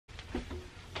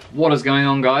What is going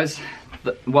on, guys?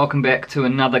 Welcome back to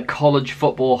another college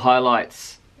football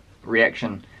highlights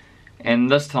reaction, and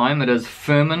this time it is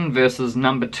Furman versus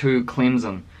number 2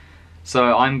 Clemson.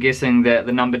 So I'm guessing that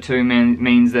the number 2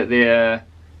 means that they're,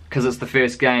 because it's the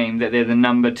first game, that they're the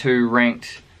number 2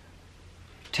 ranked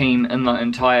team in the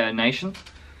entire nation.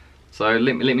 So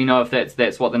let me know if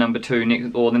that's what the number 2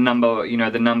 next, or the number, you know,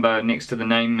 the number next to the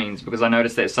name means, because I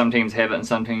noticed that some teams have it and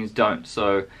some teams don't.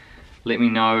 So let me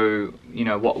know, you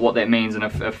know, what that means, and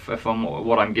if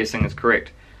what I'm guessing is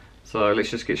correct. So let's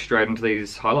just get straight into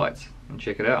these highlights and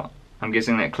check it out. I'm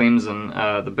guessing that Clemson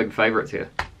are the big favourites here.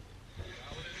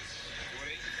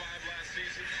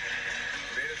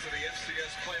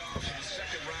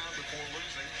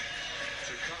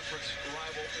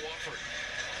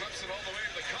 Clemson all the way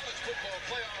to the college football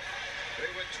playoff. They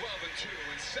went 12-2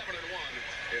 and 7-1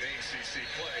 in ACC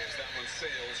play as that one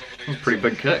sails over the. That's a pretty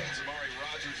big kick.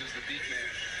 Rogers is the deep man,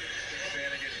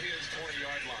 standing at his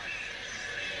 20-yard line.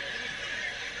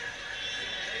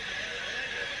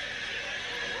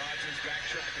 Rogers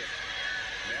backtracking.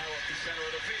 Now up the center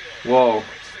of the field. Whoa.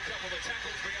 Makes a couple of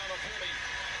tackles beyond the 40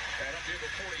 and up near the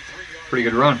 43-yard. Pretty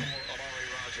good run.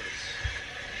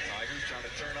 Tigers trying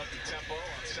to turn up the tempo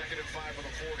on 2nd and 5 for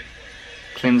the 40.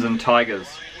 Clemson Tigers.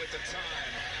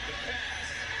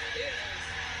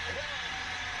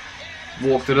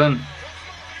 Walked it in.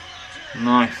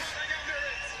 Nice.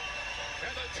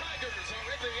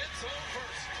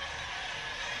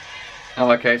 Oh,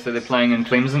 okay, so they're playing in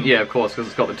Clemson? Yeah, of course, because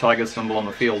it's got the Tigers symbol on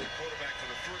the field.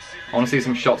 I want to see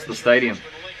some shots of the stadium.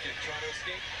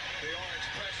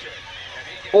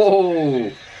 Oh!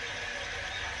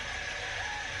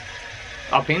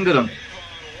 Upended him.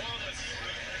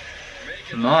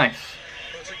 Nice.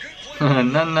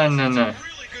 No.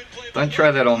 Don't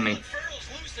try that on me.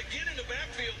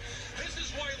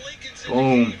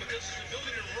 Boom.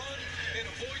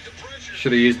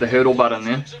 Should have used the hurdle button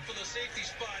there.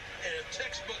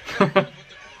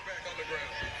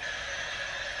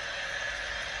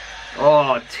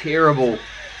 Oh, terrible.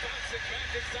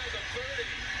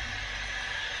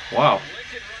 Wow.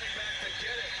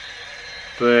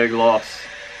 Big loss.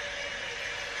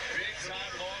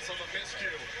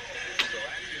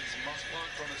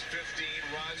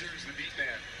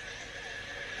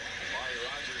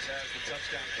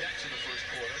 Touchdown catch in the first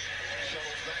quarter.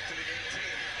 Shuttles back to the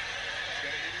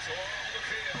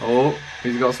 18. Oh,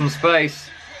 he's got some space.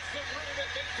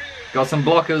 Got some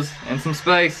blockers and some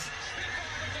space.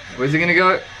 Where's he gonna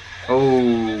go?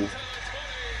 Oh.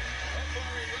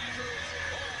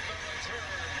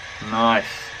 Nice.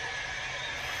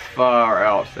 Far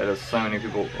out. That is so many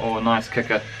people. Oh, nice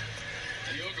kicker.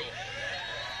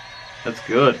 That's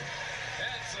good.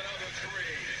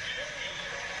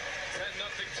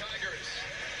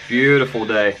 Beautiful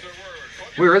day.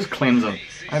 Where is Clemson?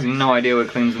 I have no idea where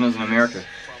Clemson is in America.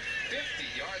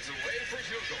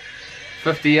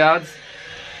 50 yards?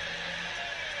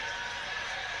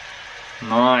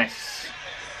 Nice.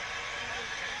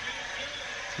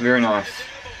 Very nice.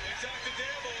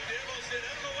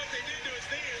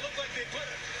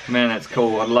 Man, that's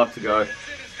cool. I'd love to go.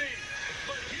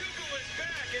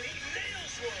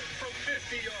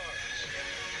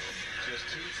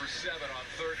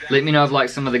 Let me know of like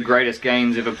some of the greatest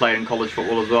games ever played in college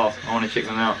football as well. I want to check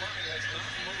them out.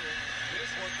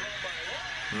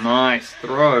 Nice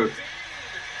throw.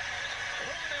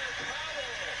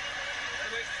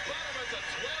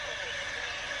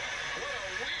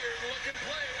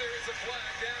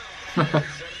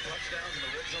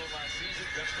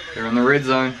 They're in the red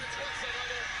zone.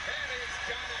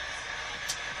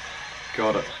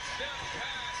 Got it.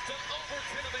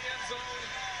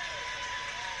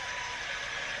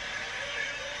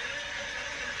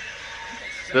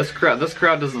 This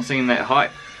crowd doesn't seem that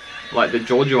hype. Like the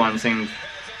Georgia one seemed.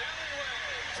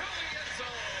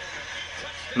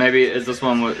 Maybe is this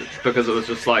one because it was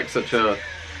just like such a.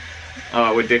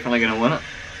 Oh, we're definitely gonna win it.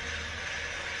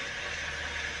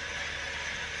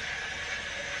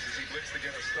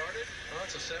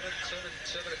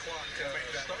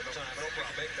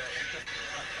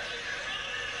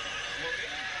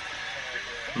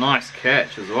 Nice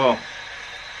catch as well.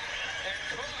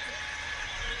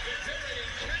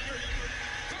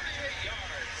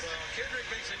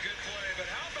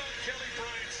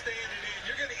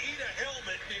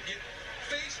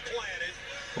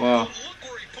 Wow.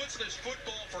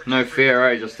 No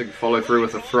fair, eh? Just to follow through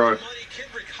with a throw.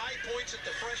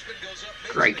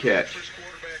 Great catch.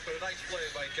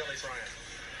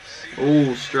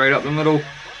 Oh, straight up the middle.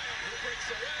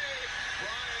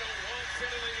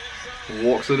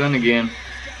 Walks it in again.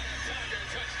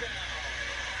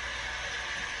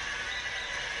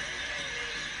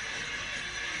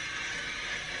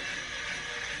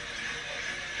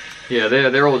 Yeah,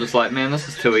 they're all just like, man, this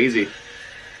is too easy.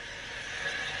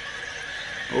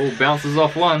 Oh, bounces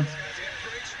off one.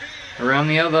 Around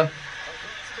the other.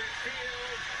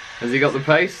 Has he got the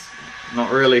pace? Not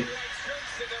really.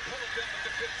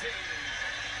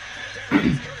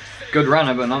 Good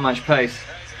runner, but not much pace.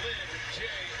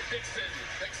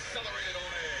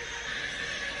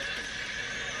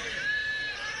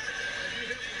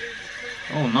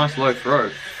 Oh, nice low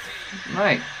throw.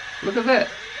 Mate, look at that.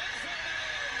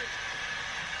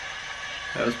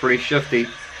 That was pretty shifty.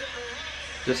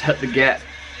 Just hit the gap.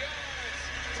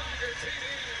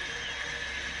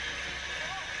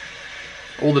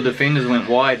 All the defenders went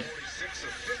wide.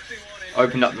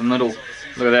 Opened up the middle.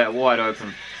 Look at that, wide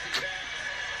open.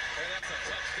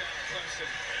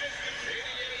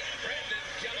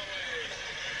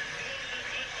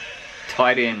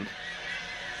 Tight end,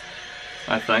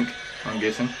 I think, I'm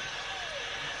guessing.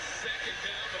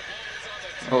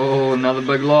 Oh, another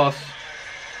big loss.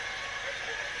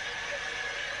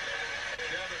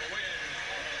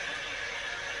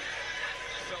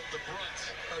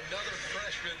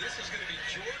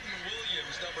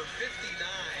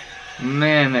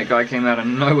 Man, that guy came out of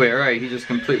nowhere, eh? He just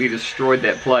completely destroyed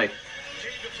that play.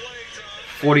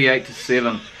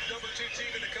 48-7.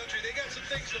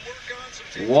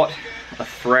 What a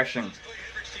thrashing.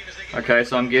 Okay,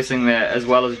 so I'm guessing that as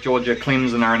well as Georgia,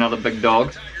 Clemson are another big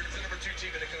dog.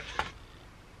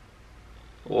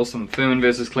 Awesome. Furman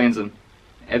versus Clemson.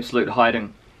 Absolute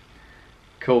hiding.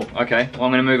 Cool. Okay, well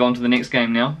I'm going to move on to the next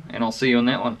game now, and I'll see you on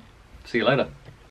that one. See you later.